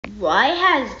Why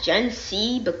has Gen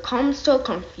Z become so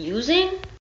confusing?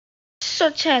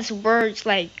 Such as words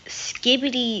like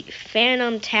skibbity,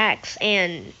 phantom tax,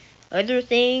 and other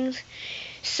things.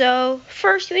 So,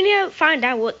 first we need to find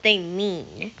out what they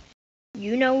mean.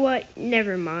 You know what?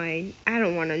 Never mind. I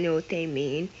don't want to know what they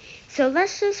mean. So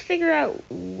let's just figure out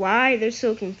why they're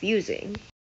so confusing.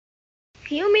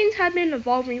 Humans have been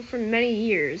evolving for many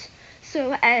years.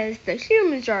 So as the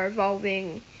humans are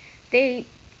evolving, they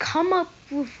come up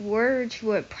with words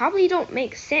that probably don't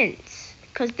make sense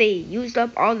because they used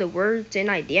up all the words and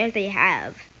ideas they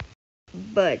have.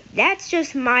 But that's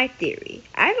just my theory.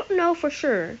 I don't know for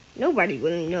sure. Nobody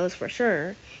really knows for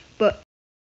sure. But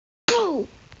oh,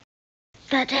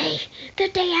 the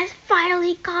day has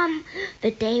finally come.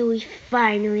 The day we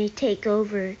finally take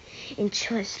over. And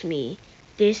trust me,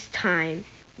 this time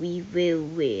we will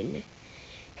win.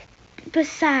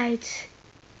 Besides,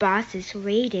 boss is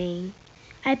waiting.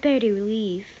 I better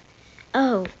leave.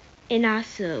 Oh, and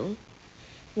also,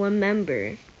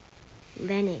 remember,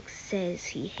 Lennox says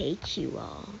he hates you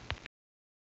all.